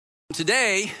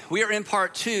Today, we are in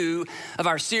part 2 of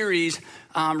our series,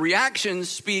 Reactions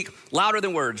Speak Louder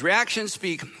Than Words. Reactions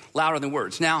speak louder than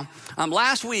words. Now,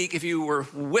 last week, if you were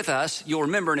with us, you'll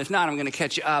remember, and if not, I'm going to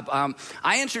catch you up.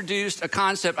 I introduced a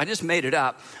concept, I just made it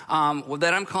up,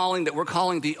 that we're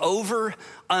calling the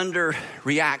over-under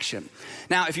reaction.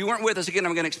 Now, if you weren't with us, again,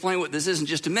 I'm going to explain what this is in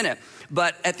just a minute.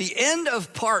 But at the end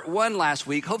of part 1 last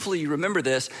week, hopefully you remember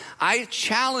this, I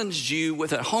challenged you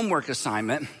with a homework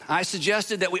assignment. I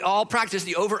suggested that we all practice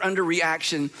the over-under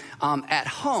reaction at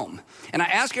home. And I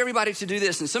asked everybody to do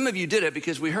this, and some of you did it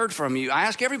because we heard from you. I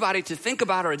asked everybody to think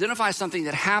about or identify something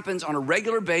that happens on a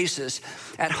regular basis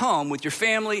at home with your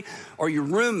family or your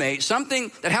roommate,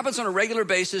 something that happens on a regular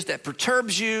basis that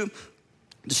perturbs you,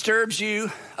 disturbs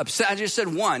you, upset. I just said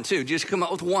one, too. Just come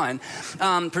up with one.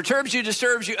 Perturbs you,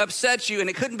 disturbs you, upsets you, and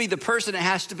it couldn't be the person. It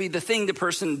has to be the thing the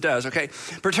person does, okay?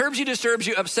 Perturbs you, disturbs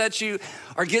you, upsets you,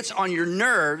 or gets on your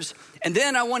nerves. And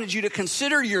then I wanted you to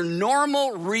consider your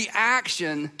normal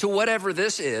reaction to whatever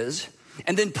this is,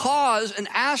 and then pause and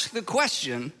ask the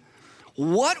question,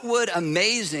 what would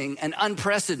amazing and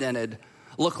unprecedented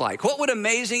look like? What would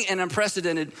amazing and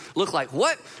unprecedented look like?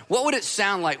 What would it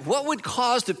sound like? What would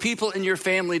cause the people in your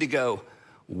family to go,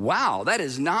 wow, that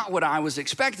is not what I was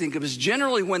expecting? Because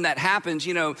generally when that happens,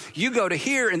 you go to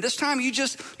here, and this time you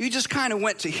just kind of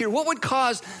went to here. What would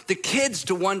cause the kids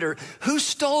to wonder, who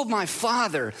stole my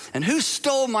father and who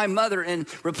stole my mother, and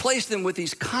replace them with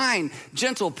these kind,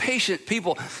 gentle, patient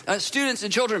people? Students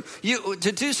and children,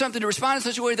 to do something, to respond in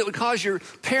such a way that would cause your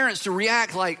parents to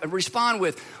respond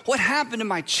with, what happened to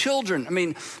my children? I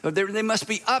mean, they must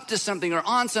be up to something or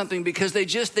on something, because they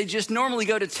just normally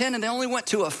go to 10 and they only went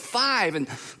to a 5, and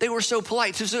they were so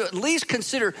polite. So at least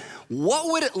consider,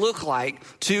 what would it look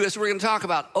like to, as we're going to talk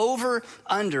about, over,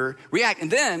 under, react. And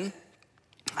then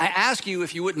I ask you,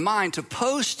 if you wouldn't mind, to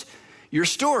post your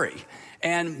story.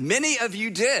 And many of you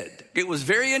did. It was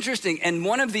very interesting. And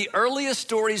one of the earliest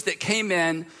stories that came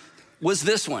in was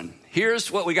this one. Here's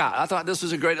what we got. I thought this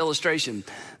was a great illustration.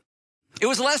 It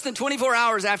was less than 24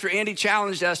 hours after Andy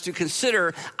challenged us to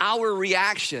consider our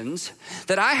reactions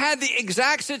that I had the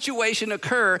exact situation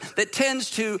occur that tends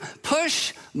to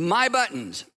push my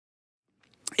buttons.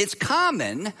 It's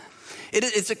common.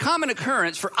 It's a common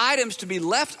occurrence for items to be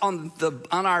left on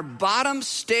our bottom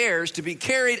stairs to be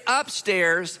carried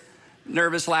upstairs.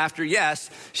 Nervous laughter, yes,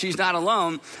 she's not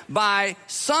alone, by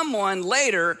someone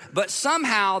later, but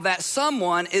somehow that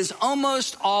someone is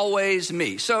almost always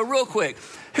me. So real quick,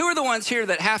 who are the ones here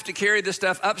that have to carry this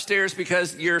stuff upstairs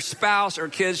because your spouse or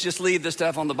kids just leave the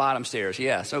stuff on the bottom stairs?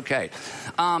 Yes, okay.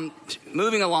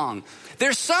 Moving along.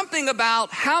 There's something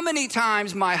about how many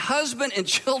times my husband and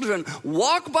children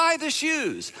walk by the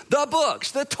shoes, the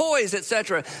books, the toys,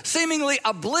 etc., seemingly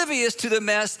oblivious to the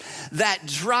mess, that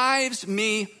drives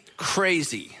me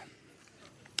crazy.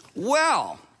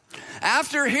 Well,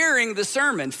 after hearing the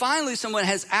sermon, finally someone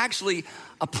has actually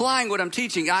applying what I'm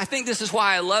teaching. I think this is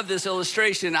why I love this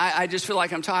illustration. I just feel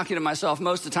like I'm talking to myself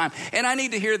most of the time, and I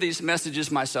need to hear these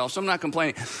messages myself, so I'm not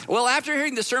complaining. Well, after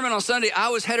hearing the sermon on Sunday, I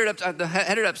was headed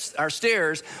up our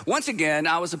stairs. Once again,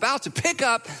 I was about to pick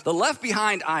up the left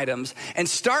behind items and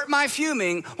start my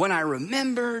fuming when I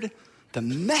remembered the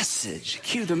message.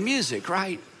 Cue the music,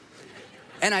 right?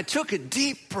 And I took a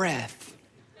deep breath,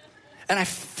 and I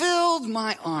filled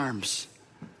my arms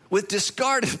with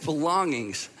discarded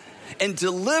belongings and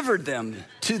delivered them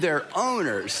to their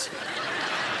owners.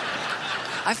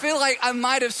 I feel like I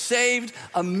might have saved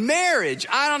a marriage.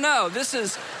 I don't know. This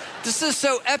is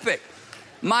so epic.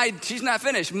 She's not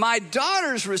finished. My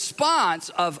daughter's response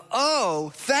of,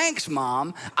 "Oh, thanks,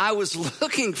 Mom. I was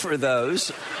looking for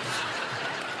those."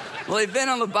 Well, they've been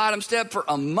on the bottom step for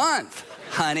a month.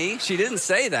 Honey, she didn't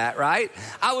say that, right?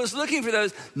 I was looking for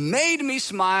those, made me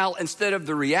smile instead of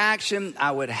the reaction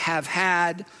I would have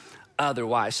had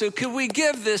otherwise. So could we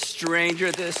give this stranger,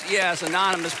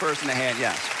 anonymous person a hand?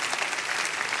 Yes.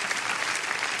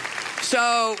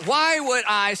 So why would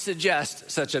I suggest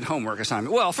such a homework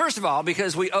assignment? Well, first of all,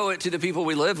 because we owe it to the people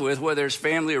we live with, whether it's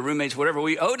family or roommates, whatever,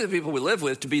 we owe it to the people we live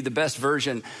with to be the best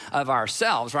version of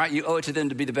ourselves, right? You owe it to them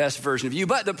to be the best version of you.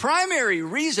 But the primary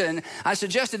reason I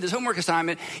suggested this homework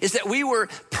assignment is that we were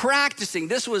practicing.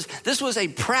 This was a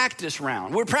practice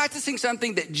round. We're practicing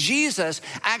something that Jesus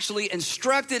actually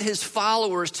instructed his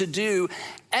followers to do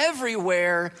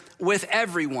everywhere with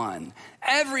everyone.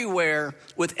 Everywhere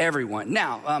with everyone.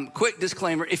 Now, quick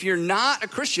disclaimer, if you're not a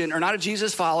Christian or not a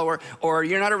Jesus follower, or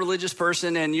you're not a religious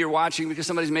person and you're watching because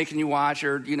somebody's making you watch,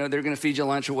 or they're going to feed you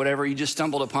lunch or whatever, you just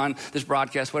stumbled upon this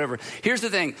broadcast, whatever. Here's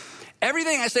the thing.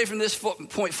 Everything I say from this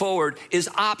point forward is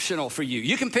optional for you.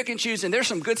 You can pick and choose, and there's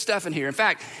some good stuff in here. In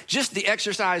fact, just the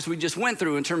exercise we just went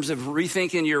through in terms of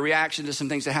rethinking your reaction to some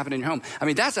things that happen in your home. I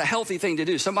mean, that's a healthy thing to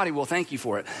do. Somebody will thank you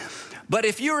for it. But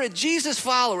if you're a Jesus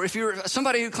follower, if you're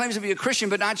somebody who claims to be a Christian,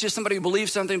 but not just somebody who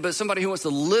believes something, but somebody who wants to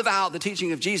live out the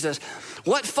teaching of Jesus,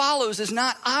 what follows is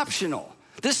not optional.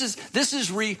 This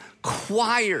is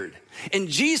required. And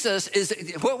Jesus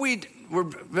is what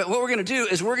we're going to do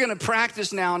is we're going to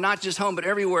practice now, not just home, but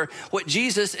everywhere, what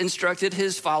Jesus instructed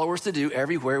his followers to do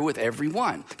everywhere with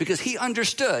everyone. Because he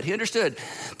understood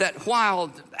that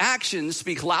while actions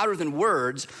speak louder than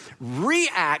words,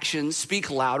 reactions speak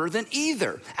louder than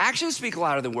either. Actions speak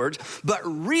louder than words, but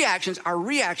our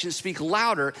reactions speak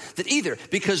louder than either.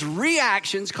 Because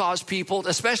reactions cause people,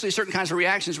 especially certain kinds of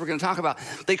reactions we're going to talk about,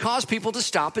 they cause people to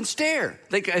stop and stare.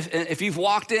 If you've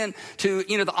walked in to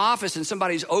the office and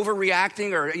somebody's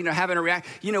overreacting or having a react,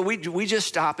 we just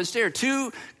stop and stare.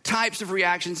 Two types of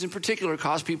reactions in particular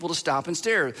cause people to stop and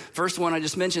stare. First one I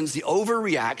just mentioned is the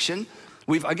overreaction.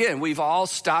 We've all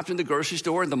stopped in the grocery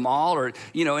store, in the mall, or,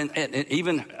 and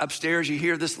even upstairs, you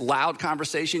hear this loud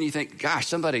conversation. You think, gosh,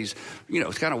 somebody's,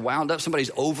 it's kind of wound up. Somebody's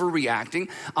overreacting.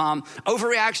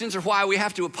 Overreactions are why we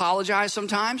have to apologize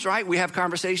sometimes, right? We have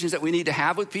conversations that we need to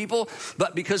have with people,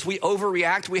 but because we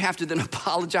overreact, we have to then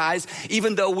apologize,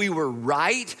 even though we were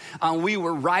right. We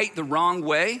were right the wrong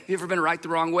way. Have you ever been right the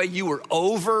wrong way? You were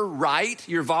over right.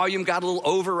 Your volume got a little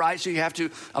over right, so you have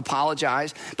to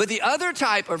apologize. But the other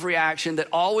type of reaction that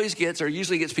always gets or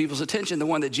usually gets people's attention, the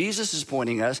one that Jesus is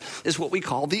pointing us, is what we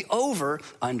call the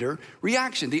over-under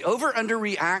reaction. The over-under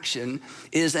reaction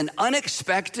is an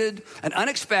unexpected,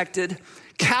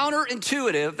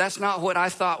 counterintuitive, that's not what I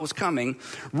thought was coming,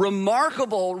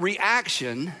 remarkable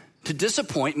reaction to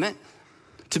disappointment,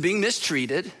 to being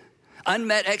mistreated,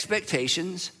 unmet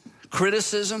expectations,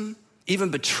 criticism,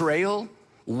 even betrayal,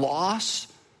 loss,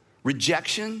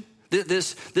 rejection.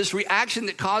 This reaction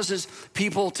that causes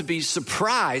people to be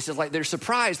surprised. It's like they're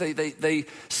surprised. They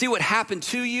see what happened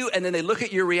to you, and then they look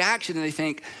at your reaction and they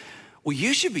think, well,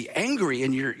 you should be angry,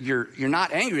 and you're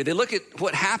not angry. They look at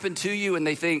what happened to you and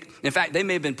they think, in fact, they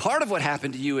may have been part of what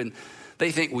happened to you, and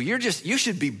they think, well, you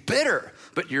should be bitter,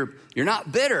 but you're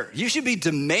not bitter. You should be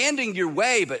demanding your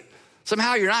way, but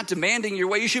somehow you're not demanding your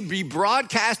way. You should be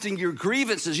broadcasting your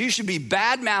grievances. You should be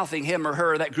bad-mouthing him or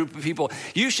her, that group of people.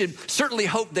 You should certainly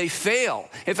hope they fail.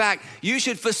 In fact, you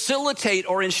should facilitate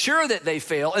or ensure that they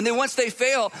fail. And then once they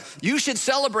fail, you should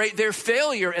celebrate their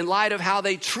failure in light of how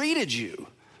they treated you.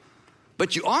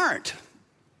 But you aren't.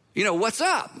 What's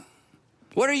up?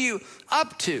 What are you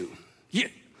up to? You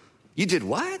did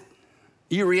what?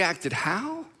 You reacted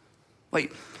how?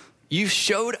 Wait. You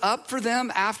showed up for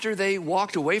them after they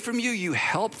walked away from you. You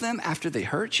helped them after they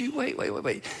hurt you.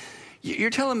 Wait. You're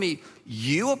telling me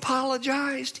you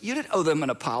apologized? You didn't owe them an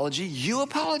apology. You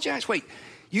apologized? Wait,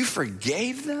 you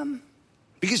forgave them?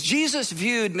 Because Jesus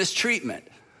viewed mistreatment,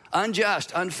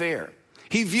 unjust, unfair.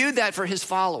 He viewed that for his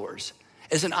followers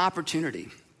as an opportunity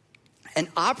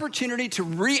to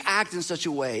react in such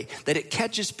a way that it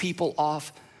catches people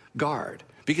off guard.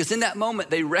 Because in that moment,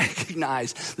 they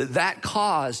recognized that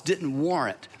cause didn't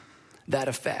warrant that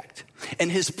effect.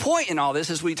 And his point in all this,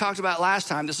 as we talked about last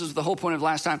time, this is the whole point of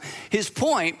last time, his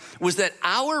point was that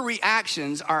our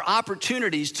reactions are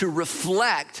opportunities to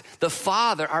reflect the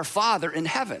Father, our Father in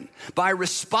heaven, by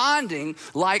responding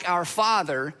like our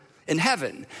Father in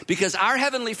heaven. Because our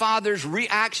Heavenly Father's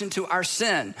reaction to our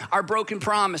sin, our broken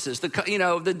promises,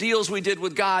 the deals we did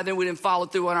with God, then we didn't follow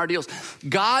through on our deals.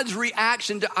 God's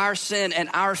reaction to our sin and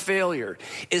our failure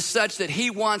is such that he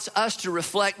wants us to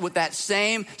reflect with that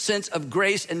same sense of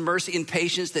grace and mercy and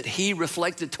patience that he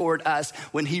reflected toward us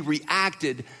when he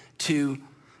reacted to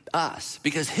us.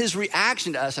 Because his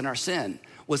reaction to us and our sin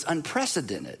was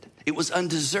unprecedented. It was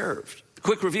undeserved.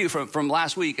 Quick review from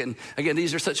last week. And again,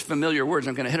 these are such familiar words.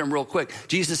 I'm going to hit them real quick.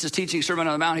 Jesus is teaching Sermon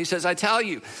on the Mount. He says, I tell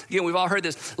you, again, we've all heard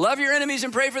this, love your enemies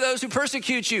and pray for those who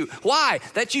persecute you. Why?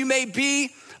 That you may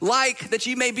be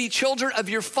children of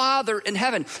your Father in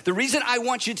heaven. The reason I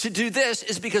want you to do this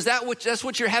is because that's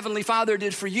what your Heavenly Father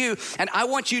did for you. And I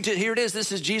want you to, here it is,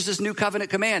 this is Jesus' new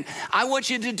covenant command. I want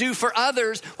you to do for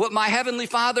others what my Heavenly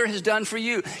Father has done for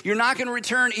you. You're not going to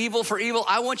return evil for evil.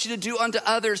 I want you to do unto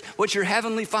others what your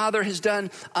Heavenly Father has done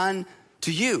unto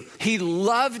you. He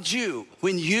loved you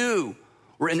when you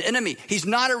were an enemy. He's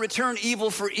not a return evil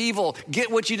for evil,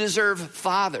 get what you deserve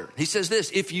Father. He says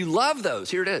this, if you love those,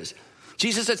 here it is.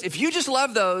 Jesus says, if you just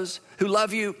love those who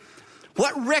love you,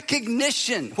 what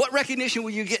recognition will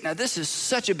you get? Now, this is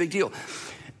such a big deal.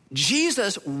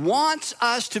 Jesus wants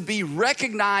us to be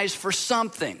recognized for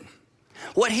something.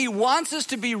 What he wants us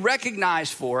to be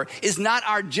recognized for is not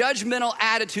our judgmental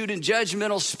attitude and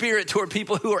judgmental spirit toward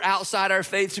people who are outside our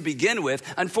faith to begin with.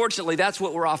 Unfortunately, that's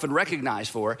what we're often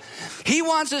recognized for. He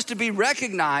wants us to be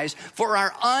recognized for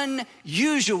our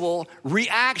unusual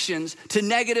reactions to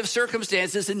negative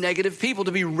circumstances and negative people,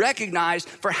 to be recognized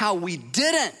for how we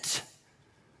didn't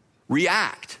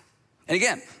react. And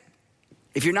again,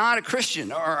 if you're not a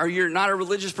Christian or you're not a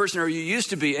religious person or you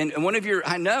used to be, and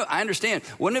I understand,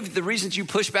 one of the reasons you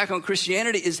push back on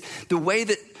Christianity is the way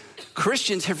that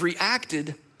Christians have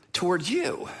reacted toward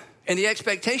you and the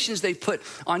expectations they put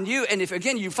on you. And if,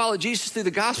 again, you follow Jesus through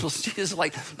the Gospels, Jesus is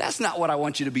like, that's not what I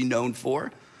want you to be known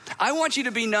for. I want you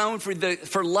to be known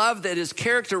for love that is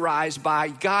characterized by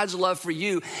God's love for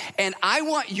you. And I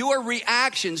want your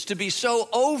reactions to be so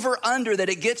under that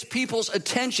it gets people's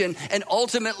attention, and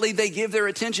ultimately they give their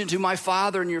attention to my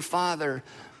Father and your Father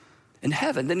in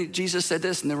heaven. Then Jesus said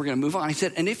this, and then we're going to move on. He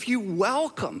said, and if you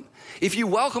welcome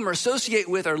or associate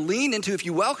with or lean into, if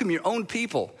you welcome your own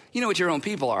people, you know what your own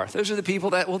people are. Those are the people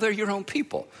that, well, they're your own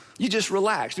people. You just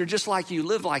relax. They're just like you,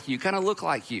 live like you, kind of look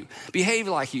like you, behave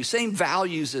like you, same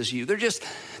values as you. They're just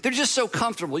so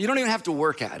comfortable. You don't even have to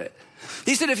work at it.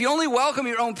 He said, if you only welcome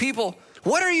your own people,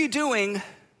 what are you doing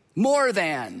more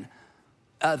than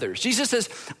others? Jesus says,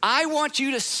 I want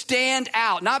you to stand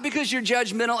out, not because you're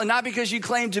judgmental and not because you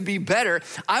claim to be better.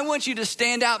 I want you to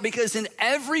stand out because in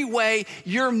every way,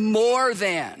 you're more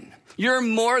than. You're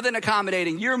more than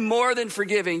accommodating. You're more than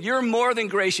forgiving. You're more than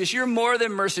gracious. You're more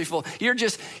than merciful. You're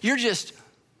just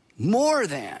more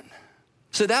than.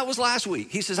 So that was last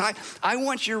week. He says, I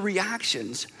want your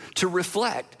reactions to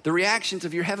reflect the reactions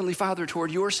of your Heavenly Father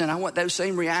toward your sin. I want those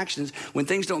same reactions when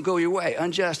things don't go your way,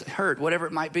 unjust, hurt, whatever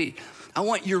it might be. I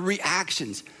want your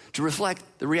reactions to reflect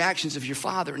the reactions of your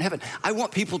Father in heaven. I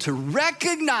want people to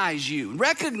recognize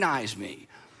me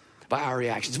by our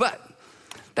reactions. But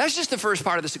that's just the first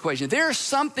part of this equation. There's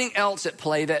something else at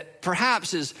play that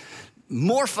perhaps is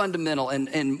more fundamental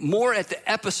and more at the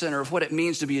epicenter of what it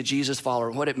means to be a Jesus follower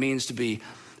and what it means to be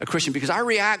a Christian, because our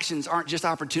reactions aren't just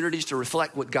opportunities to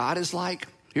reflect what God is like.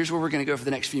 Here's where we're going to go for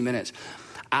the next few minutes.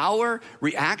 Our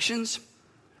reactions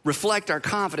reflect our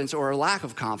confidence or our lack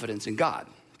of confidence in God.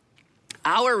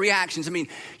 Our reactions,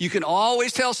 you can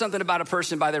always tell something about a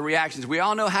person by their reactions. We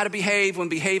all know how to behave when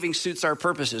behaving suits our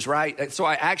purposes, right? That's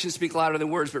why actions speak louder than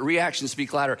words, but reactions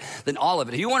speak louder than all of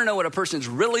it. If you want to know what a person's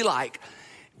really like,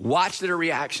 watch their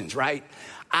reactions, right?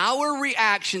 Our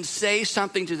reactions say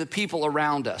something to the people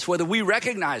around us, whether we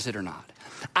recognize it or not.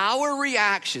 Our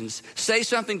reactions say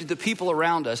something to the people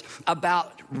around us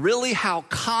about really how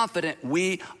confident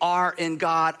we are in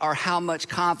God or how much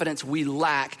confidence we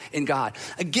lack in God.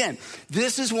 Again,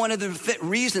 this is one of the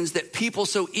reasons that people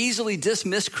so easily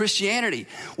dismiss Christianity.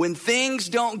 When things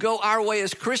don't go our way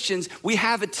as Christians, we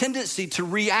have a tendency to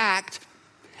react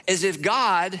as if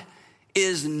God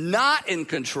is not in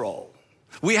control.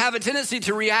 We have a tendency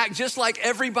to react just like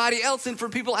everybody else. And for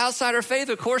people outside our faith,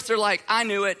 of course, they're like, I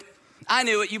knew it.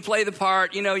 You play the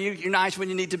part. You're nice when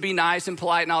you need to be nice and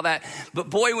polite and all that. But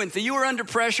boy, when you were under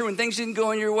pressure, when things didn't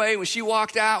go in your way, when she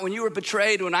walked out, when you were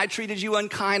betrayed, when I treated you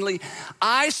unkindly,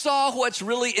 I saw what's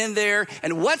really in there.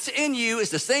 And what's in you is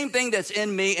the same thing that's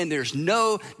in me. And there's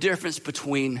no difference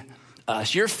between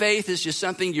us. Your faith is just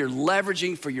something you're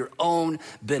leveraging for your own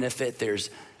benefit. There's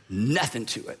nothing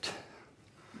to it.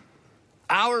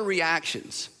 Our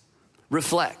reactions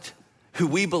reflect who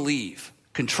we believe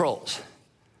controls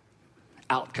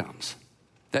outcomes.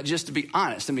 That, just to be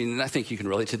honest, I think you can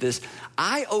relate to this.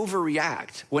 I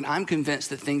overreact when I'm convinced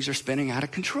that things are spinning out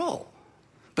of control.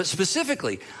 But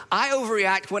specifically, I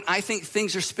overreact when I think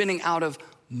things are spinning out of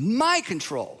my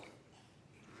control.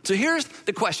 So here's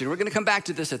the question. We're going to come back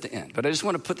to this at the end, but I just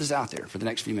want to put this out there for the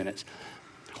next few minutes.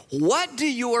 What do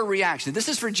your reactions, this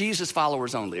is for Jesus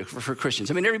followers only, for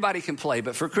Christians. Everybody can play,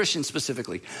 but for Christians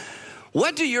specifically.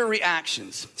 What do your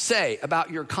reactions say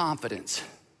about your confidence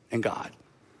in God?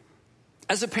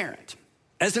 As a parent,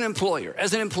 as an employer,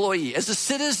 as an employee, as a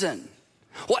citizen,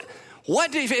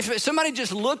 if somebody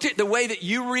just looked at the way that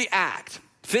you react,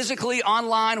 physically,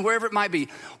 online, wherever it might be,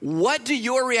 what do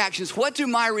your reactions, what do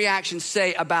my reactions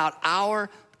say about our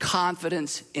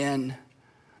confidence in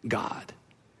God?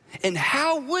 And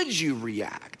how would you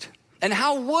react? And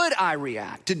how would I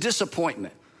react to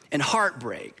disappointment and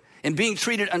heartbreak and being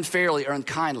treated unfairly or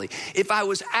unkindly if I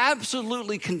was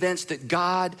absolutely convinced that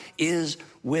God is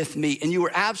with me and you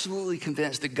were absolutely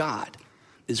convinced that God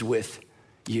is with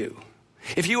you?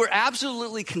 If you were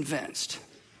absolutely convinced,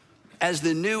 as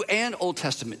the New and Old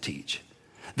Testament teach,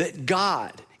 that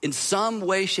God in some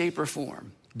way, shape, or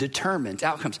form determines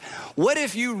outcomes. What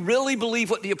if you really believe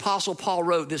what the Apostle Paul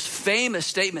wrote, this famous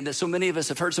statement that so many of us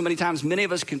have heard so many times, many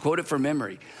of us can quote it from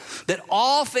memory, that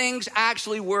all things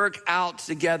actually work out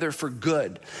together for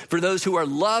good, for those who are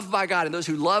loved by God and those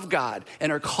who love God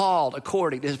and are called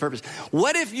according to his purpose.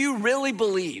 What if you really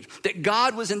believe that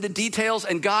God was in the details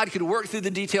and God could work through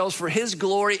the details for his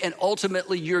glory and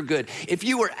ultimately your good? If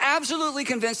you were absolutely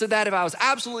convinced of that, if I was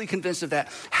absolutely convinced of that,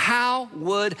 how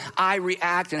would I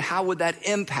react and how would that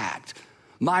impact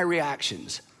my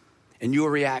reactions and your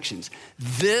reactions?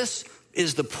 This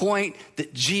is the point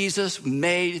that Jesus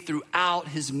made throughout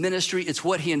his ministry. It's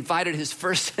what he invited his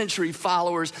first century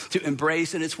followers to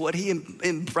embrace, and it's what he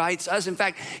invites us. In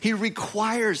fact, he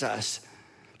requires us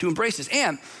to embrace this.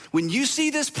 And when you see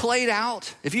this played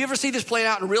out, if you ever see this played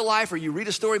out in real life or you read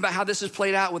a story about how this is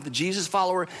played out with the Jesus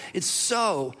follower, it's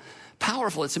so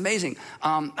powerful. It's amazing.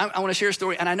 I want to share a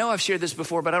story, and I know I've shared this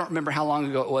before, but I don't remember how long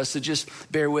ago it was, so just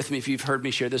bear with me if you've heard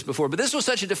me share this before. But this was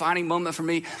such a defining moment for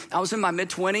me. I was in my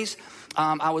mid-20s.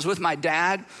 I was with my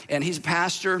dad, and he's a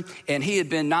pastor, and he had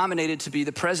been nominated to be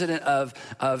the president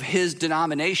of his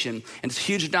denomination, and it's a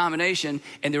huge denomination,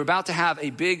 and they were about to have a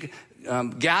big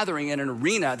gathering in an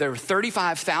arena. There were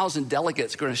 35,000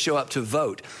 delegates going to show up to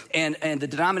vote. And the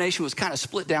denomination was kind of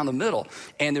split down the middle.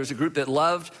 And there was a group that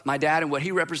loved my dad and what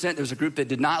he represented. There was a group that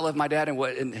did not love my dad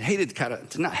and hated,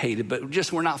 not hated, but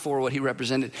just were not for what he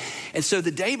represented. And so the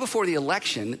day before the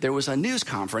election, there was a news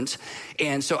conference.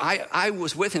 And so I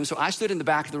was with him. So I stood in the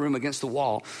back of the room against the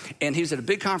wall. And he was at a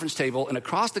big conference table. And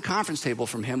across the conference table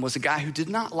from him was a guy who did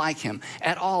not like him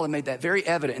at all and made that very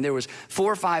evident. And there was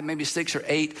 4 or 5, maybe 6 or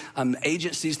 8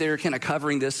 agencies there kind of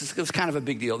covering this. It was kind of a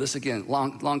big deal. This, again,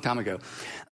 long time ago.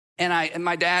 And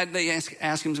my dad, they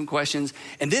asked him some questions.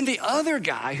 And then the other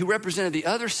guy who represented the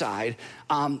other side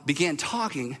began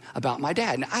talking about my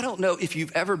dad. Now, I don't know if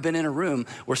you've ever been in a room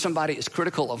where somebody is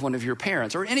critical of one of your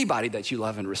parents or anybody that you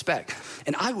love and respect.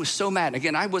 And I was so mad. And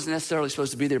again, I wasn't necessarily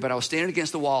supposed to be there, but I was standing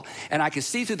against the wall, and I could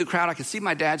see through the crowd. I could see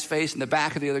my dad's face and the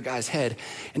back of the other guy's head.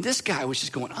 And this guy was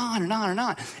just going on and on and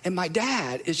on. And my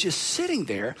dad is just sitting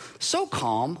there so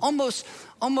calm, almost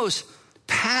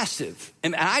passive.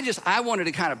 And I wanted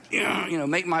to kind of,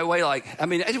 make my way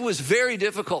it was very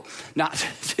difficult not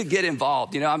to get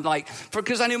involved. I'm like,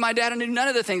 because I knew my dad, I knew none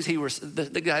of the things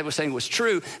the guy was saying was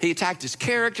true. He attacked his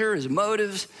character, his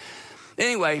motives.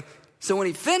 Anyway, so when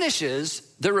he finishes,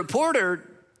 the reporter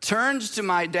turns to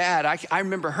my dad. I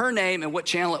remember her name and what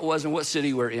channel it was and what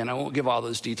city we're in. I won't give all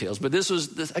those details, but this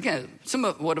was, again,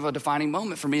 somewhat of a defining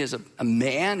moment for me as a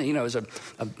man, as a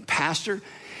pastor.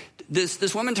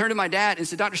 This woman turned to my dad and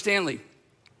said, Dr. Stanley,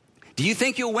 do you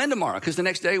think you'll win tomorrow? Because the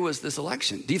next day was this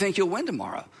election. Do you think you'll win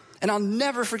tomorrow? And I'll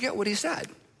never forget what he said.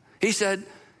 He said,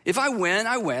 if I win,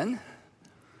 I win.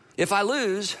 If I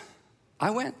lose,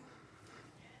 I win.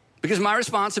 Because my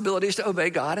responsibility is to obey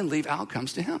God and leave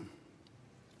outcomes to him.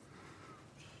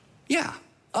 Yeah.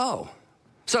 Oh.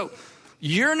 So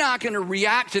you're not going to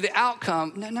react to the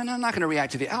outcome. No, I'm not going to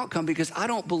react to the outcome because I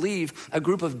don't believe a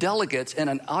group of delegates in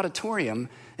an auditorium,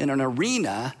 in an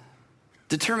arena,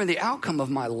 determine the outcome of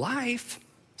my life.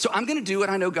 So I'm going to do what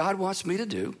I know God wants me to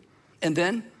do. And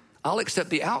then I'll accept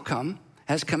the outcome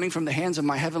as coming from the hands of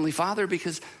my Heavenly Father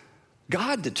because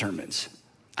God determines.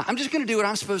 I'm just going to do what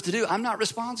I'm supposed to do. I'm not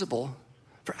responsible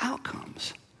for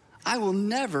outcomes. I will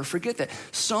never forget that.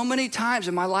 So many times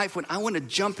in my life when I want to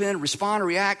jump in, respond,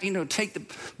 react, take the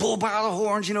bull by the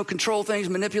horns, control things,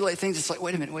 manipulate things. It's like,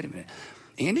 wait a minute.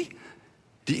 Andy,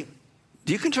 do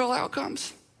you control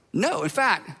outcomes? No. In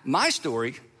fact, my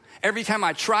story, every time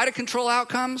I try to control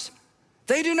outcomes,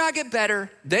 they do not get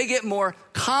better. They get more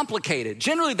complicated.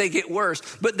 Generally, they get worse,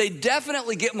 but they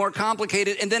definitely get more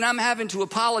complicated. And then I'm having to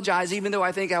apologize even though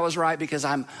I think I was right because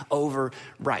I'm over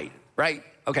right?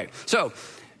 Okay, so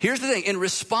here's the thing. In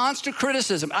response to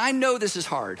criticism, I know this is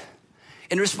hard.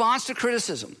 In response to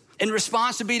criticism, in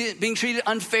response to being treated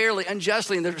unfairly,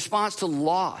 unjustly, in the response to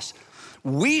loss,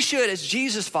 we should, as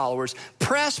Jesus followers,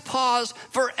 press pause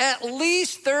for at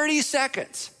least 30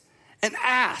 seconds and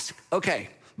ask, okay,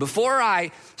 before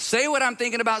I say what I'm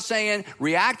thinking about saying,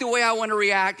 react the way I want to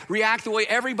react the way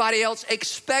everybody else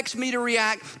expects me to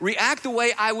react the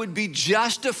way I would be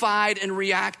justified in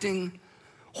reacting,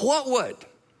 what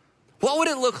would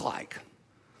it look like?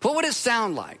 What would it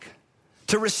sound like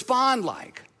to respond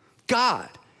like God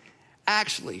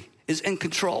actually is in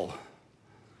control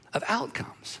of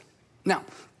outcomes? Now,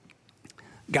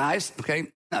 guys, okay,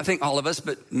 I think all of us,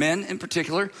 but men in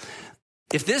particular,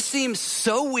 if this seems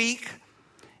so weak,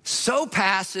 so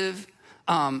passive,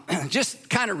 just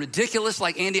kind of ridiculous.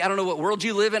 Like, Andy, I don't know what world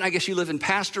you live in. I guess you live in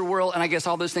pastor world, and I guess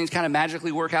all those things kind of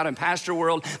magically work out in pastor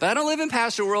world. But I don't live in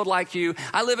pastor world like you.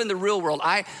 I live in the real world.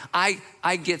 I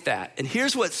get that. And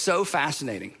here's what's so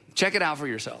fascinating. Check it out for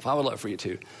yourself. I would love for you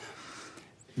to.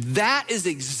 That is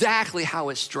exactly how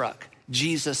it struck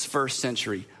Jesus' first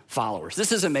century followers.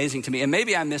 This is amazing to me. And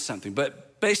maybe I missed something,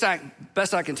 but best I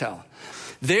can tell,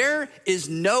 there is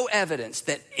no evidence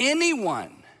that anyone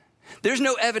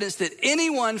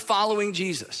following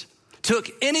Jesus took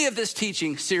any of this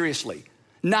teaching seriously.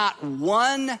 Not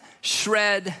one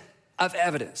shred of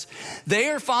evidence. They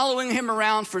are following him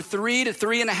around for 3 to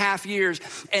 3.5 years,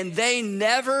 and they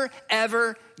never,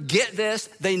 ever get this.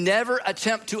 They never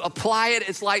attempt to apply it.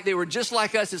 It's like they were just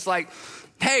like us. It's like,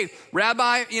 hey,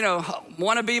 Rabbi,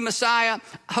 want to be Messiah?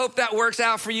 Hope that works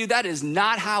out for you. That is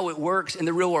not how it works in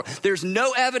the real world. There's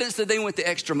no evidence that they went the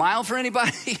extra mile for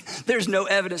anybody. There's no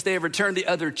evidence they ever turned the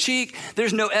other cheek.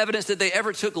 There's no evidence that they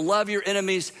ever took love your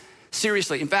enemies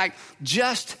seriously. In fact,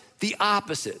 just the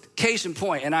opposite. Case in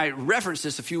point, and I referenced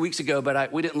this a few weeks ago,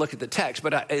 but we didn't look at the text,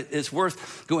 but it's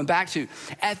worth going back to.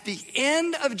 At the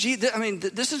end of Jesus,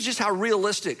 this is just how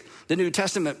realistic the New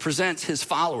Testament presents his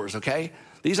followers, okay?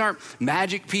 These aren't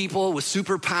magic people with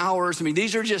superpowers.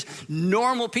 These are just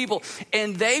normal people.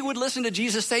 And they would listen to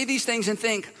Jesus say these things and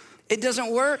think, it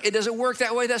doesn't work. It doesn't work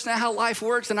that way. That's not how life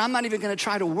works. And I'm not even going to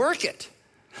try to work it.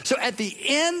 So at the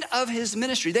end of his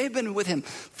ministry, they've been with him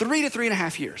 3 to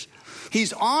 3.5 years.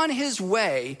 He's on his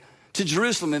way to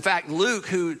Jerusalem. In fact, Luke,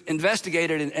 who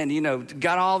investigated and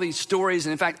got all these stories.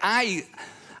 And in fact,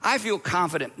 I feel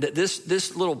confident that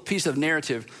this little piece of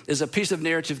narrative is a piece of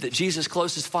narrative that Jesus'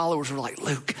 closest followers were like,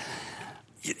 Luke,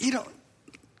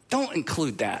 don't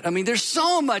include that. There's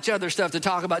so much other stuff to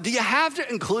talk about. Do you have to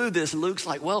include this? And Luke's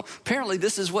like, well, apparently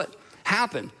this is what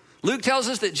happened. Luke tells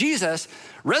us that Jesus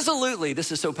resolutely,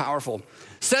 this is so powerful,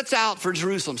 sets out for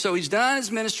Jerusalem. So he's done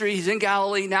his ministry. He's in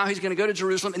Galilee. Now he's going to go to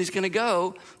Jerusalem, and he's going to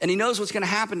go, and he knows what's going to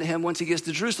happen to him once he gets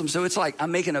to Jerusalem. So it's like,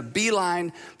 I'm making a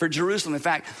beeline for Jerusalem. In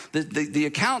fact, the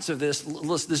accounts of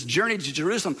this journey to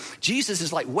Jerusalem, Jesus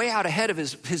is like way out ahead of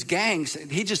his gangs.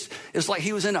 It's like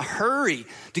he was in a hurry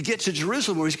to get to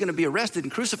Jerusalem where he's going to be arrested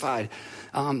and crucified.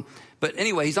 But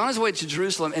anyway, he's on his way to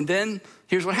Jerusalem, and then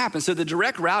here's what happens. So the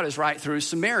direct route is right through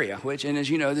Samaria, and as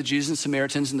you know, the Jews and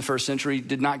Samaritans in the first century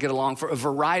did not get along for a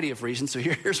variety of reasons. So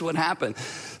here's what happened.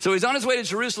 So he's on his way to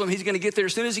Jerusalem. He's going to get there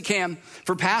as soon as he can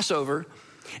for Passover.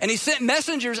 And he sent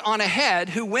messengers on ahead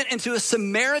who went into a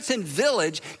Samaritan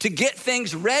village to get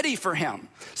things ready for him.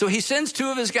 So he sends 2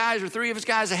 of his guys or 3 of his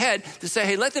guys ahead to say,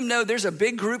 hey, let them know there's a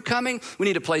big group coming. We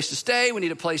need a place to stay. We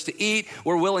need a place to eat.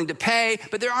 We're willing to pay,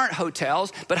 but there aren't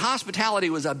hotels. But hospitality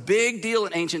was a big deal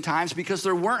in ancient times because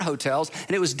there weren't hotels,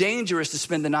 and it was dangerous to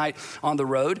spend the night on the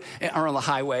road or on the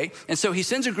highway. And so he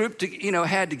sends a group to,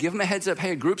 ahead to give them a heads up.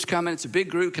 Hey, a group's coming. It's a big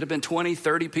group. Could have been 20,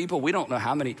 30 people. We don't know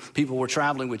how many people were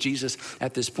traveling with Jesus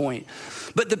at this point.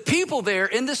 But the people there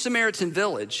in the Samaritan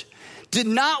village did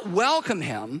not welcome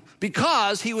him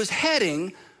because he was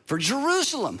heading for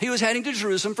Jerusalem. He was heading to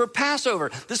Jerusalem for Passover.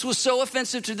 This was so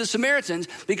offensive to the Samaritans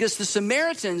because the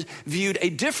Samaritans viewed a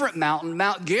different mountain,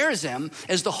 Mount Gerizim,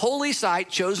 as the holy site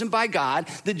chosen by God.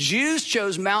 The Jews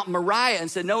chose Mount Moriah and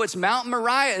said, no, it's Mount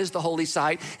Moriah is the holy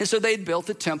site. And so they'd built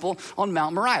the temple on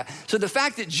Mount Moriah. So the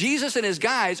fact that Jesus and his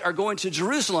guys are going to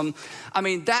Jerusalem,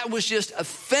 that was just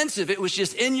offensive. It was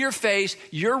just in your face.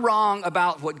 You're wrong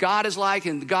about what God is like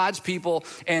and God's people.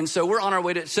 And so we're on our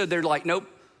way to, so they're like, nope.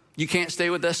 You can't stay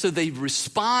with us. So they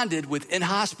responded with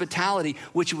inhospitality,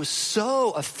 which was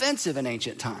so offensive in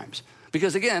ancient times.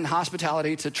 Because again,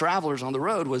 hospitality to travelers on the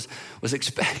road was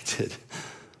expected.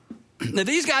 Now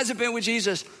these guys have been with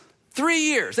Jesus 3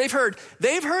 years. They've heard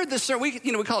the sermon.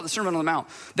 We call it the Sermon on the Mount.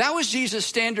 That was Jesus'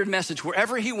 standard message.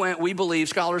 Wherever he went,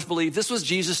 scholars believe, this was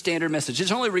Jesus' standard message.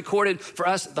 It's only recorded for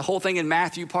us, the whole thing in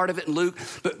Matthew, part of it in Luke.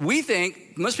 But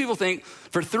most people think,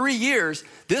 for 3 years,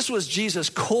 this was Jesus'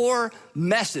 core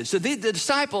message. So the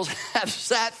disciples have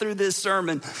sat through this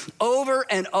sermon over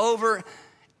and over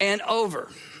and over.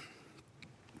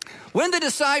 When the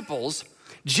disciples,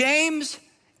 James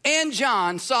and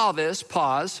John, saw this,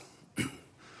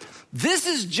 this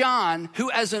is John who,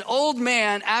 as an old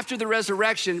man after the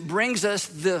resurrection, brings us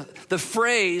the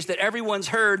phrase that everyone's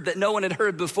heard that no one had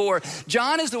heard before.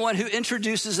 John is the one who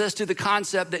introduces us to the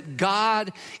concept that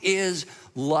God is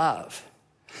love.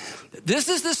 This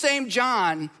is the same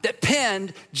John that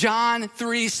penned John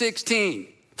 3:16.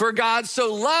 For God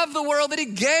so loved the world that he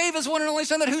gave his one and only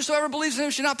son, that whosoever believes in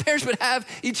him should not perish but have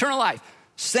eternal life.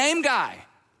 Same guy,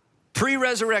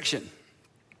 pre-resurrection.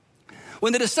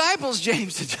 When the disciples,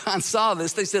 James and John, saw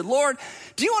this, they said, Lord,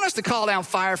 do you want us to call down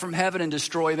fire from heaven and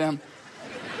destroy them?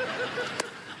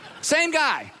 Same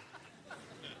guy.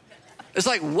 It's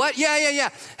like, what? Yeah.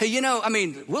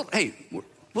 Hey,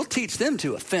 we'll teach them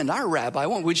to offend our rabbi.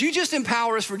 Would you just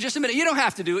empower us for just a minute? You don't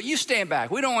have to do it. You stand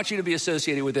back. We don't want you to be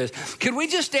associated with this. Could we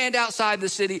just stand outside the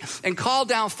city and call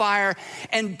down fire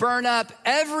and burn up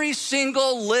every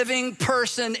single living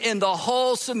person in the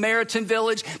whole Samaritan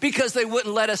village because they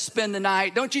wouldn't let us spend the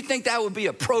night? Don't you think that would be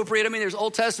appropriate? I mean, there's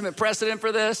Old Testament precedent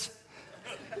for this.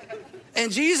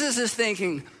 And Jesus is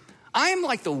thinking, I am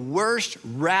like the worst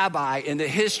rabbi in the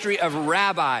history of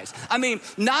rabbis. I mean,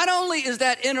 not only is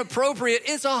that inappropriate,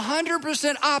 it's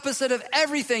 100% opposite of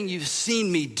everything you've seen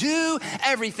me do,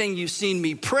 everything you've seen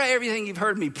me pray, everything you've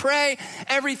heard me pray,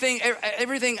 everything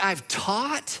I've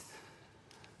taught.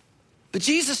 But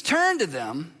Jesus turned to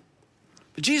them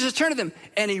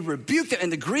and he rebuked them.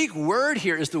 And the Greek word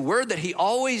here is the word that he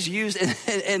always used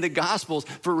in the Gospels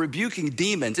for rebuking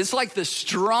demons. It's like the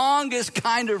strongest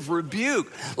kind of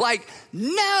rebuke. Like,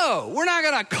 no, we're not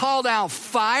gonna call down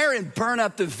fire and burn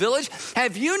up the village.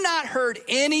 Have you not heard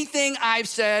anything I've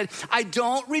said? I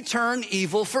don't return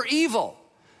evil for evil.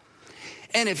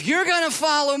 And if you're gonna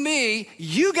follow me,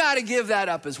 you gotta give that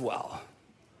up as well.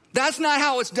 That's not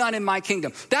how it's done in my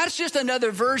kingdom. That's just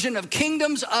another version of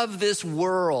kingdoms of this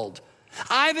world.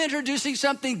 I'm introducing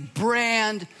something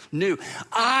brand new.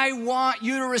 I want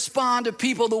you to respond to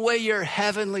people the way your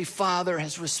heavenly Father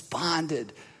has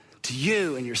responded to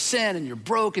you and your sin and your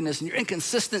brokenness and your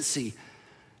inconsistency,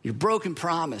 your broken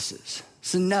promises.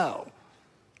 So no,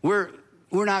 we're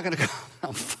not gonna call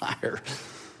down fire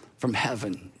from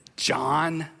heaven,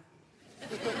 John.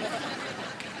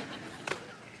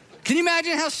 Can you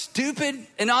imagine how stupid?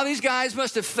 And all these guys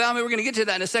must have felt, we're gonna get to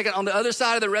that in a second. On the other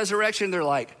side of the resurrection, they're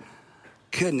like,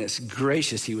 goodness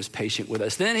gracious, he was patient with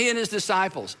us. Then he and his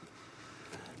disciples,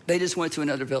 they just went to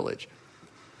another village.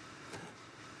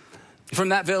 From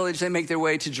that village, they make their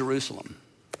way to Jerusalem.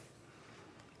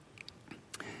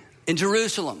 In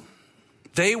Jerusalem,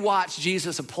 they watch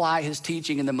Jesus apply his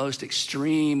teaching in the most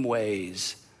extreme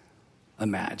ways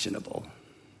imaginable.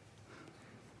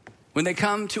 When they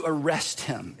come to arrest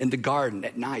him in the garden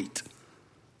at night,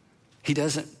 he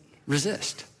doesn't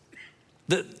resist.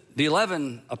 The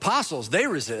 11 apostles, they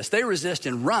resist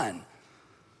and run.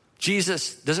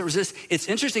 Jesus doesn't resist. It's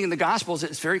interesting in the Gospels,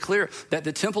 it's very clear that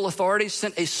the temple authorities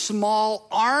sent a small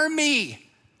army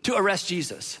to arrest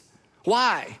Jesus.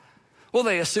 Why? Well,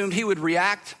 they assumed he would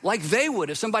react like they would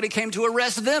if somebody came to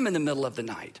arrest them in the middle of the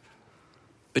night.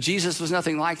 But Jesus was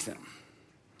nothing like them.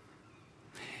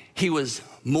 He was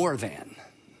more than.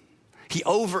 He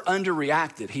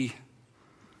underreacted.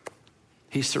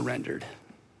 He surrendered.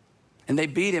 And they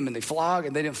beat him and they flogged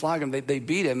him. They didn't flog him. They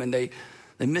beat him and they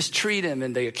mistreat him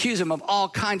and they accuse him of all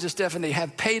kinds of stuff and they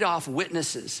have paid off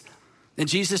witnesses. And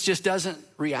Jesus just doesn't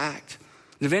react.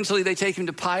 And eventually they take him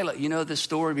to Pilate. You know this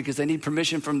story because they need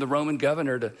permission from the Roman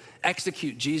governor to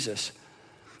execute Jesus.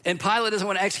 And Pilate doesn't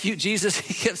want to execute Jesus.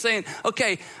 He kept saying,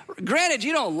 okay, granted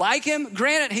you don't like him.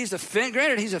 Granted he's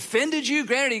offended you.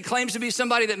 Granted he claims to be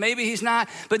somebody that maybe he's not.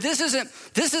 But this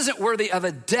isn't worthy of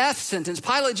a death sentence.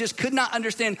 Pilate just could not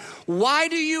understand, why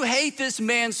do you hate this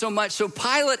man so much? So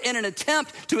Pilate, in an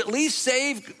attempt to at least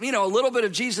save, a little bit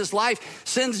of Jesus' life,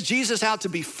 sends Jesus out to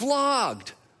be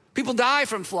flogged. People die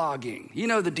from flogging. You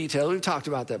know the detail. We've talked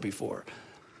about that before.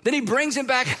 Then he brings him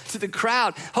back to the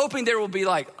crowd, hoping there will be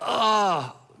like,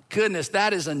 oh, goodness,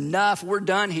 that is enough. We're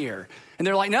done here. And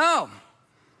they're like, no,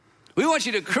 we want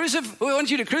you to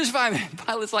crucify him.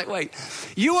 Pilate's like, wait,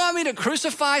 you want me to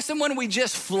crucify someone we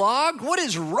just flogged? What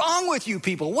is wrong with you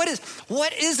people? What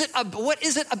is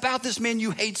it about this man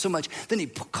you hate so much? Then he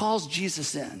calls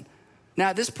Jesus in. Now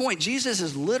at this point, Jesus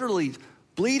is literally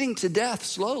bleeding to death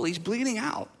slowly. He's bleeding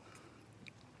out.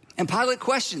 And Pilate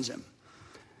questions him.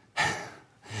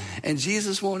 And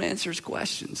Jesus won't answer his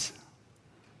questions.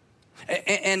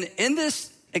 And in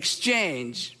this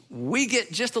exchange, we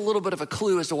get just a little bit of a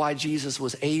clue as to why Jesus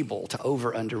was able to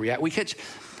underreact. We catch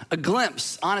a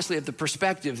glimpse, honestly, of the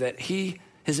perspective that he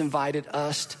has invited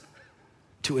us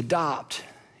to adopt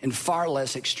in far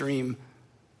less extreme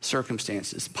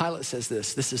circumstances. Pilate says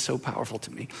this is so powerful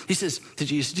to me. He says to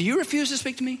Jesus, do you refuse to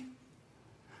speak to me?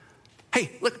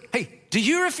 Hey, do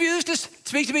you refuse to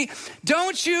speak to me?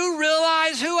 Don't you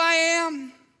realize who I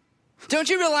am? Don't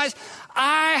you realize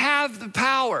I have the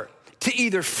power to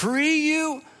either free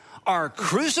you or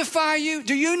crucify you?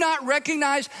 Do you not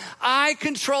recognize I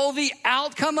control the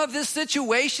outcome of this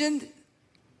situation?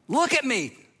 Look at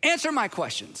me. Answer my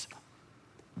questions.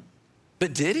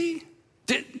 But did he?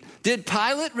 Did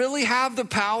Pilate really have the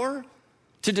power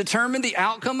to determine the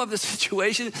outcome of the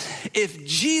situation? If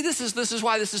this is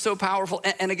why this is so powerful.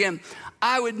 And again,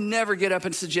 I would never get up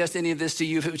and suggest any of this to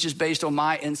you if it was just based on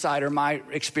my insight or my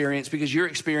experience, because your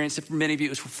experience, for many of you,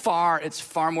 it's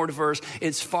far more diverse.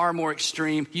 It's far more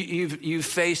extreme. You've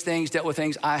faced things, dealt with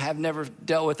things I have never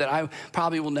dealt with, that I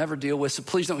probably will never deal with. So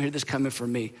please don't hear this coming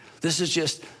from me. This is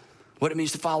just what it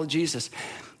means to follow Jesus.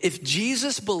 If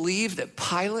Jesus believed that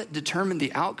Pilate determined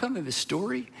the outcome of his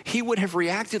story, he would have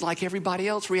reacted like everybody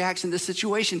else reacts in this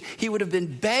situation. He would have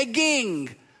been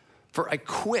begging for a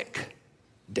quick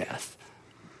death.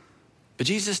 But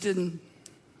Jesus didn't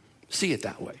see it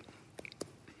that way.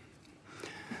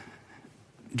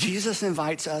 Jesus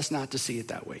invites us not to see it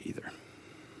that way either.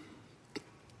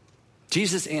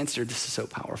 Jesus answered, this is so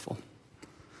powerful.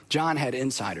 John had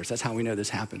insiders. That's how we know this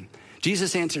happened.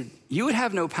 Jesus answered, you would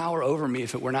have no power over me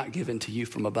if it were not given to you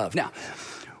from above. Now,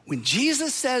 when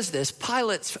Jesus says this,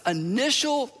 Pilate's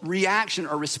initial reaction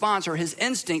or response or his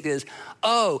instinct is,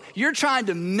 oh, you're trying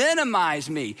to minimize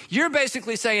me. You're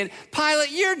basically saying,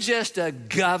 Pilate, you're just a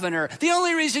governor. The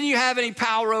only reason you have any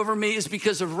power over me is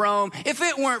because of Rome. If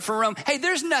it weren't for Rome, hey,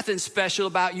 there's nothing special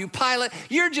about you, Pilate.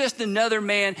 You're just another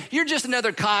man. You're just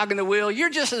another cog in the wheel.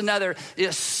 You're just another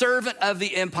servant of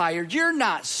the empire. You're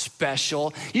not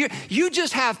special. You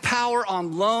just have power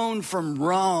on loan from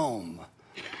Rome.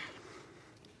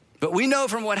 But we know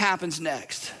from what happens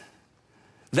next,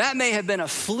 that may have been a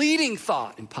fleeting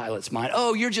thought in Pilate's mind.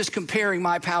 Oh, you're just comparing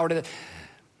my power to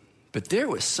But there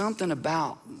was something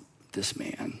about this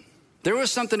man. There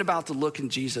was something about the look in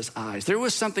Jesus' eyes. There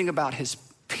was something about his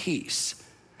peace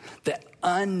that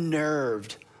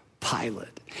unnerved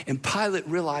Pilate. And Pilate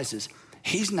realizes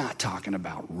he's not talking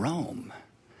about Rome.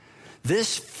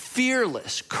 This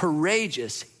fearless,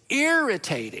 courageous,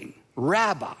 irritating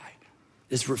rabbi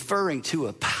is referring to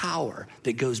a power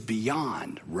that goes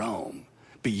beyond Rome,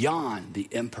 beyond the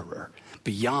emperor,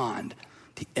 beyond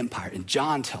the empire. And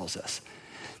John tells us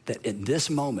that in this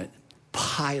moment,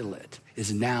 Pilate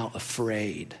is now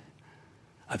afraid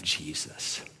of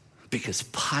Jesus, because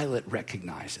Pilate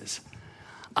recognizes,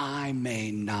 I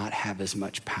may not have as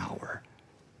much power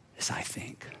as I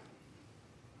think.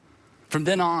 From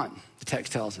then on, the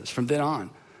text tells us, from then on,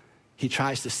 he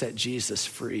tries to set Jesus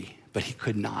free, but he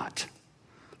could not,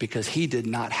 because he did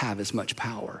not have as much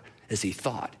power as he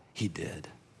thought he did.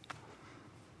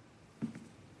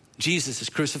 Jesus is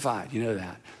crucified, you know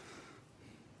that.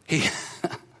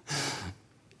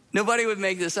 Nobody would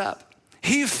make this up.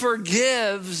 He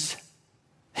forgives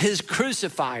his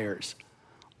crucifiers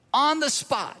on the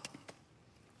spot.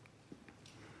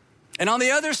 And on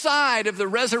the other side of the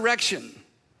resurrection,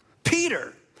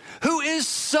 Peter, who is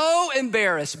so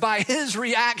embarrassed by his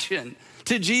reaction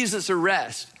to Jesus'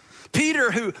 arrest,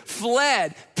 Peter who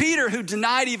fled, Peter who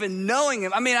denied even knowing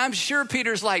him. I mean, I'm sure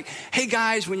Peter's like, hey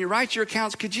guys, when you write your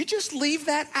accounts, could you just leave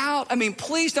that out? I mean,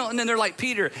 please don't. And then they're like,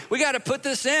 Peter, we got to put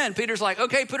this in. Peter's like,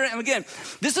 okay, put it in. And again,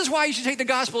 this is why you should take the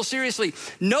gospel seriously.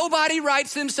 Nobody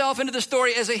writes himself into the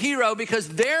story as a hero, because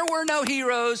there were no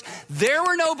heroes. There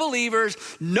were no believers.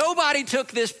 Nobody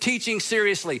took this teaching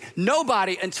seriously.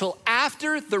 Nobody, until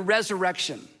after the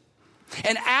resurrection.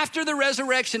 And after the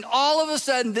resurrection, all of a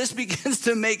sudden, this begins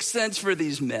to make sense for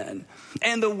these men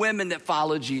and the women that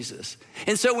follow Jesus.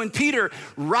 And so when Peter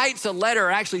writes a letter,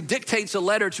 or actually dictates a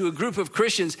letter to a group of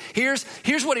Christians, here's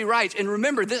what he writes. And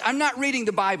remember, I'm not reading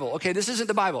the Bible, okay? This isn't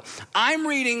the Bible. I'm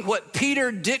reading what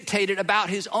Peter dictated about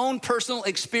his own personal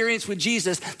experience with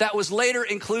Jesus that was later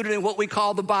included in what we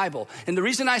call the Bible. And the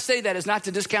reason I say that is not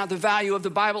to discount the value of the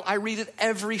Bible. I read it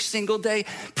every single day,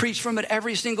 preach from it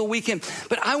every single weekend.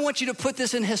 But I want you to put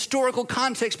this in historical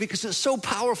context, because it's so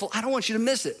powerful. I don't want you to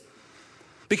miss it.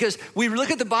 Because we look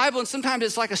at the Bible and sometimes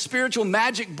it's like a spiritual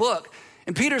magic book.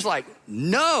 And Peter's like,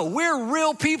 no, we're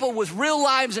real people with real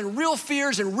lives and real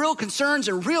fears and real concerns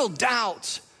and real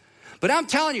doubts. But I'm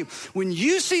telling you, when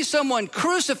you see someone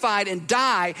crucified and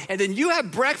die, and then you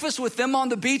have breakfast with them on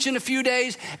the beach in a few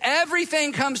days,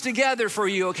 everything comes together for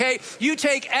you, okay? You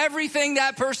take everything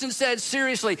that person said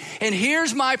seriously. And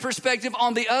here's my perspective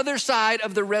on the other side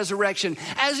of the resurrection.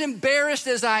 As embarrassed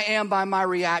as I am by my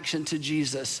reaction to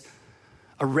Jesus'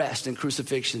 arrest and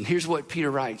crucifixion, here's what Peter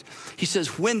writes. He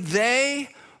says, when they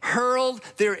hurled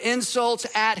their insults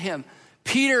at him,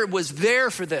 Peter was there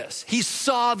for this. He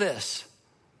saw this.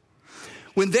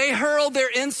 When they hurled their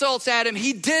insults at him,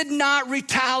 he did not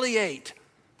retaliate,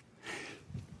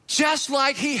 just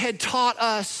like he had taught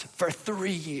us for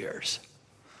 3 years.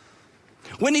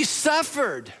 When he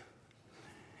suffered,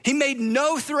 he made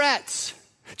no threats,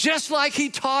 just like he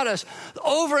taught us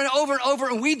over and over and over,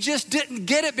 and we just didn't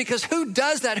get it, because who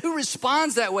does that? Who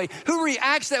responds that way? Who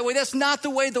reacts that way? That's not the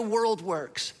way the world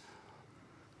works.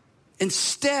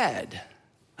 Instead,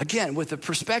 again, with the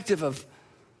perspective of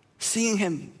seeing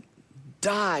him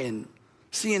die and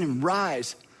seeing him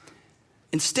rise,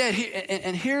 instead,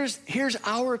 and here's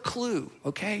our clue,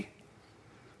 okay?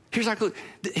 Here's our clue.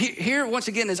 Here, once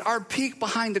again, is our peek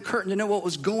behind the curtain to know what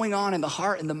was going on in the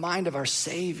heart and the mind of our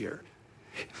Savior.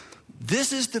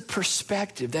 This is the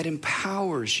perspective that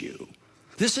empowers you.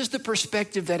 This is the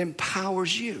perspective that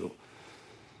empowers you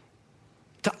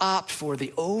to opt for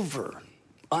the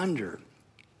over-under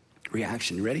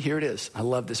reaction. You ready? Here it is. I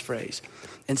love this phrase.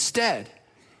 Instead,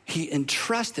 he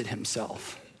entrusted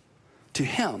himself to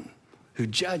him who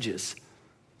judges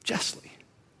justly.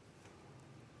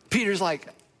 Peter's like,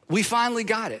 we finally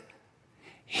got it.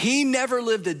 He never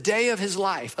lived a day of his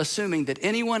life assuming that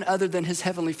anyone other than his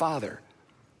heavenly Father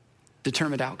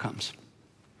determined outcomes.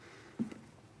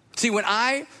 See, when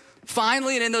I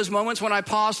finally, and in those moments when I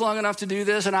pause long enough to do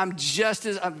this, and I'm just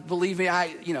as, believe me,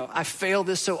 I fail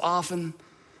this so often.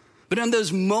 But in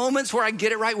those moments where I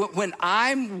get it right, when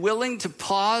I'm willing to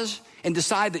pause and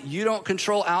decide that you don't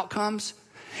control outcomes,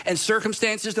 and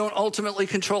circumstances don't ultimately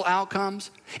control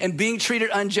outcomes, and being treated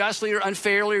unjustly or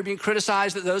unfairly or being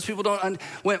criticized that those people don't,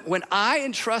 when I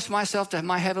entrust myself to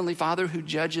my heavenly Father who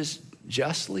judges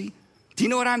justly, do you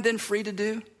know what I'm then free to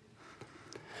do?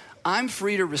 I'm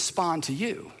free to respond to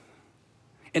you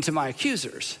and to my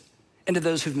accusers and to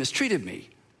those who've mistreated me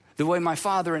the way my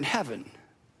Father in heaven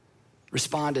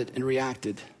responded and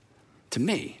reacted to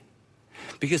me.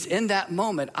 Because in that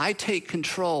moment, I take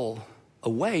control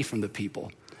away from the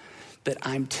people that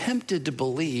I'm tempted to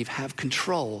believe have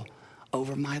control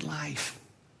over my life.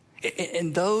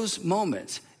 In those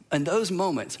moments,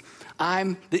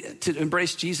 I'm, to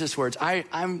embrace Jesus' words,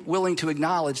 I'm willing to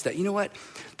acknowledge that, you know what?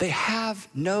 They have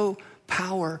no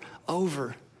power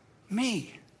over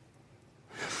me.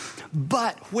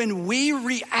 But when we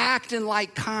react in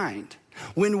like kind,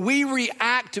 when we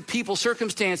react to people's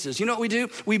circumstances, you know what we do?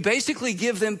 We basically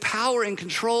give them power and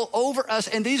control over us.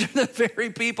 And these are the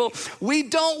very people we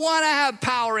don't want to have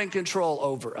power and control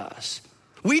over us.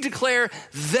 We declare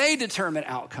they determine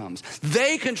outcomes.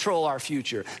 They control our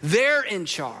future. They're in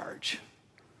charge.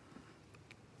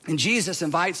 And Jesus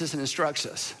invites us and instructs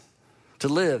us to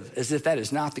live as if that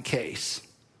is not the case.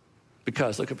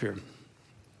 Because, look up here,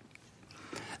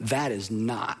 that is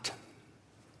not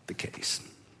the case.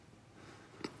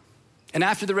 And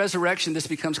after the resurrection, this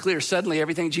becomes clear. Suddenly,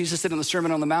 everything Jesus said in the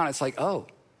Sermon on the Mount, it's like, oh,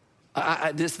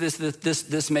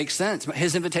 this makes sense.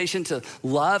 His invitation to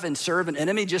love and serve an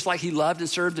enemy, just like he loved and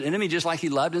served an enemy, just like he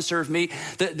loved and served me.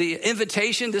 The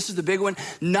invitation, this is the big one,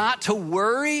 not to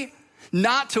worry.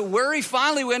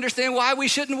 Finally, we understand why we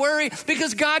shouldn't worry,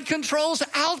 because God controls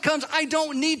outcomes. I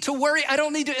don't need to worry. I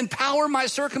don't need to empower my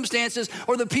circumstances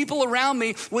or the people around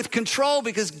me with control,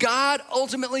 because God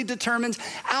ultimately determines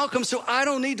outcomes. So I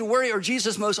don't need to worry, or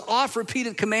Jesus' most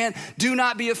oft-repeated command, do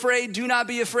not be afraid, do not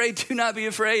be afraid, do not be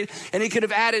afraid. And he could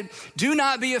have added, do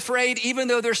not be afraid, even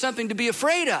though there's something to be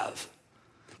afraid of.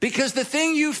 Because the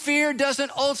thing you fear doesn't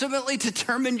ultimately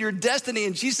determine your destiny.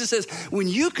 And Jesus says, when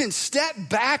you can step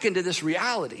back into this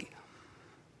reality,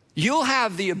 you'll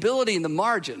have the ability and the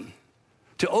margin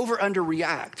to over-under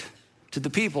react to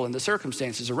the people and the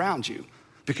circumstances around you,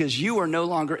 because you are no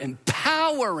longer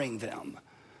empowering them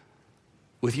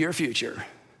with your future,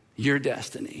 your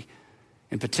destiny,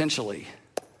 and potentially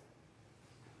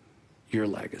your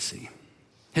legacy.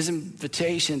 His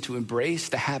invitation to embrace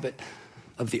the habit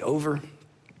of the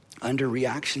over-under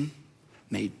reaction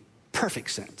made perfect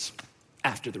sense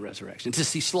after the resurrection. To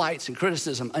see slights and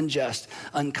criticism, unjust,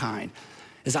 unkind,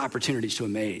 as opportunities to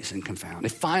amaze and confound.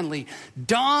 It finally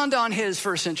dawned on his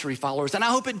first century followers, and I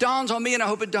hope it dawns on me, and I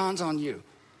hope it dawns on you,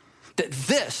 that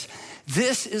this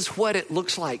is what it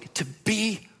looks like to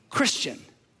be Christian.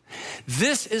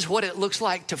 This is what it looks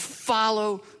like to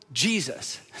follow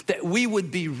Jesus, that we would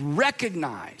be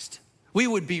recognized. We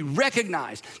would be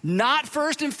recognized, not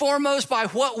first and foremost by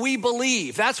what we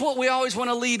believe. That's what we always want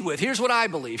to lead with. Here's what I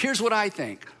believe. Here's what I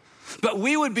think. But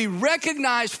we would be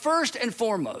recognized first and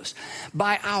foremost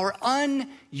by our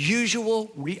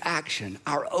unusual reaction,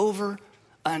 our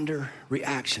over-under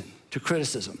reaction to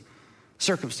criticism,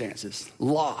 circumstances,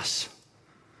 loss,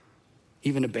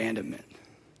 even abandonment.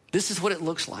 This is what it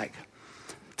looks like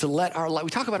to let our light, we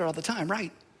talk about it all the time,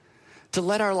 right? To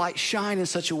let our light shine in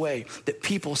such a way that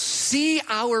people see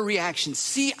our reaction,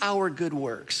 see our good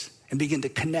works, and begin to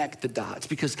connect the dots.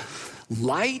 Because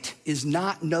light is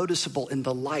not noticeable in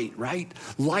the light, right?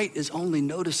 Light is only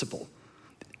noticeable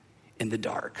in the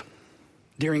dark.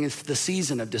 During the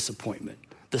season of disappointment,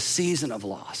 the season of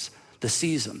loss, the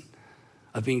season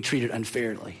of being treated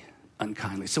unfairly,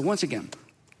 unkindly. So once again,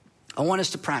 I want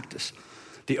us to practice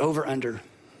the over-under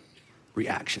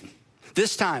reaction.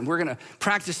 This time, we're gonna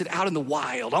practice it out in the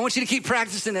wild. I want you to keep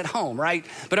practicing at home, right?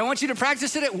 But I want you to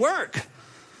practice it at work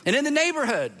and in the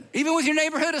neighborhood, even with your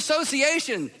neighborhood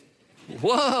association.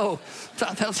 Whoa,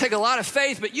 that'll take a lot of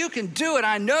faith, but you can do it.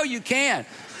 I know you can.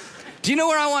 Do you know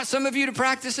where I want some of you to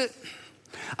practice it?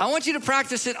 I want you to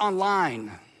practice it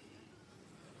online.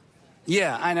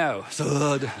 Yeah, I know.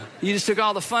 You just took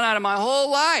all the fun out of my whole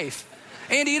life.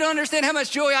 Andy, you don't understand how much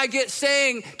joy I get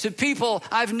saying to people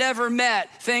I've never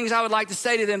met things I would like to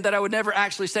say to them that I would never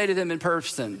actually say to them in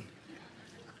person.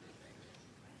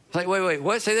 Like, wait,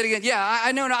 what? Say that again. Yeah,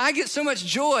 I know. I get so much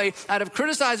joy out of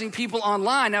criticizing people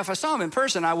online. Now, if I saw them in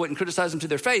person, I wouldn't criticize them to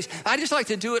their face. I just like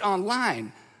to do it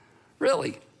online.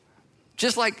 Really.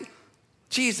 Just like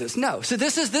Jesus. No. So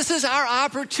this is our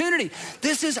opportunity.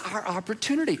 This is our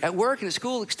opportunity at work and at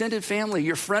school, extended family,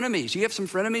 your frenemies. You have some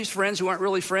frenemies, friends who aren't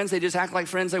really friends. They just act like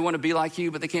friends. They want to be like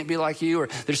you, but they can't be like you, or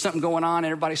there's something going on and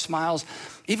everybody smiles,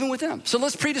 even with them. So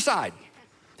let's pre-decide.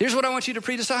 Here's what I want you to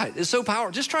pre-decide. It's so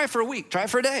powerful. Just try it for a week. Try it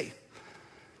for a day.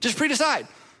 Just pre-decide.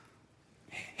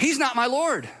 He's not my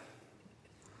Lord.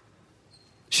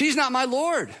 She's not my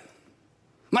Lord.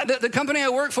 The company I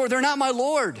work for, they're not my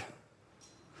Lord.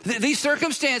 These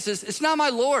circumstances, it's not my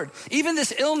Lord. Even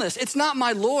this illness, it's not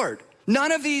my Lord.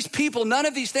 None of these people, none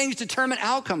of these things determine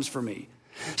outcomes for me.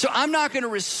 So I'm not going to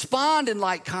respond in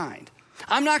like kind.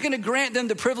 I'm not going to grant them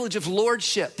the privilege of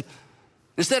lordship.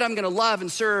 Instead, I'm going to love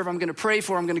and serve. I'm going to pray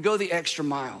for. I'm going to go the extra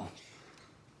mile.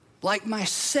 Like my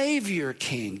Savior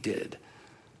King did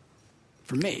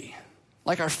for me.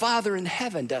 Like our Father in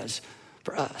heaven does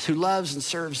for us, who loves and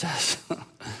serves us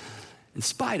in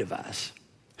spite of us.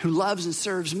 Who loves and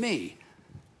serves me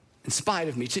in spite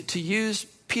of me. To use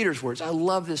Peter's words, I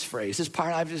love this phrase. This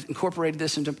part, I've just incorporated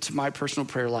this into my personal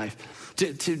prayer life.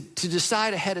 To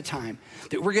decide ahead of time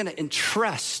that we're gonna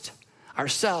entrust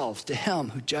ourselves to him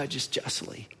who judges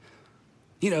justly.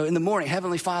 You know, in the morning,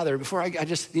 Heavenly Father, before I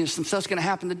just, some stuff's gonna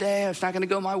happen today. It's not gonna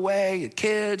go my way. The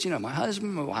kids, my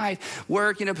husband, my wife,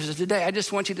 work, because today, I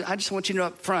just want you to know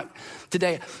up front,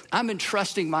 today, I'm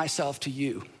entrusting myself to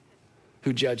you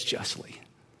who judge justly.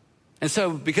 And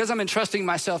so because I'm entrusting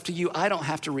myself to you, I don't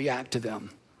have to react to them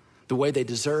the way they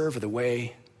deserve or the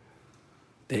way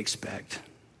they expect.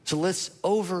 So let's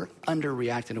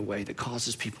under-react in a way that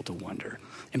causes people to wonder.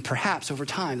 And perhaps over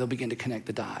time, they'll begin to connect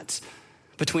the dots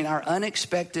between our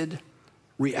unexpected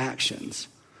reactions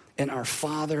and our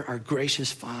Father, our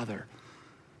gracious Father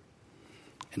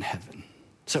in heaven.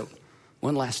 So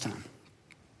one last time.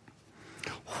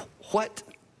 What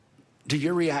do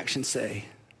your reactions say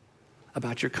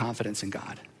about your confidence in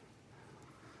God?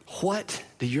 What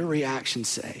do your reactions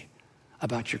say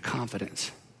about your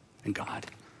confidence in God?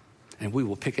 And we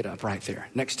will pick it up right there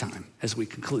next time as we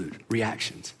conclude.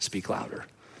 Reactions speak louder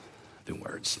than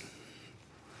words.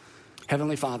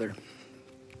 Heavenly Father,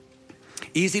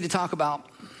 easy to talk about,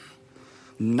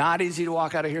 not easy to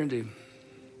walk out of here and do.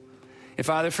 And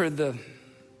Father, for the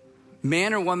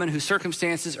man or woman whose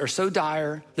circumstances are so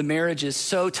dire, the marriage is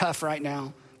so tough right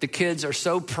now, the kids are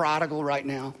so prodigal right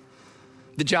now.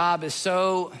 The job is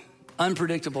so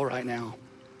unpredictable right now.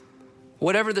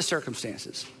 Whatever the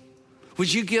circumstances,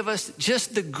 would you give us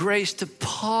just the grace to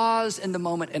pause in the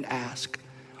moment and ask,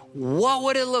 what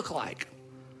would it look like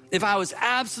if I was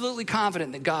absolutely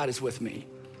confident that God is with me?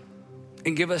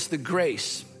 And give us the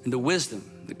grace and the wisdom,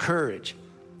 the courage,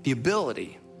 the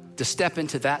ability to step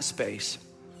into that space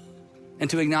and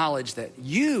to acknowledge that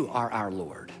you are our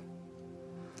Lord.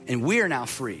 And we are now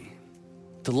free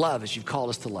to love as you've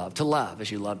called us to love as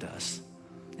you loved us.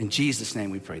 In Jesus' name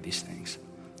we pray these things.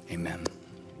 Amen.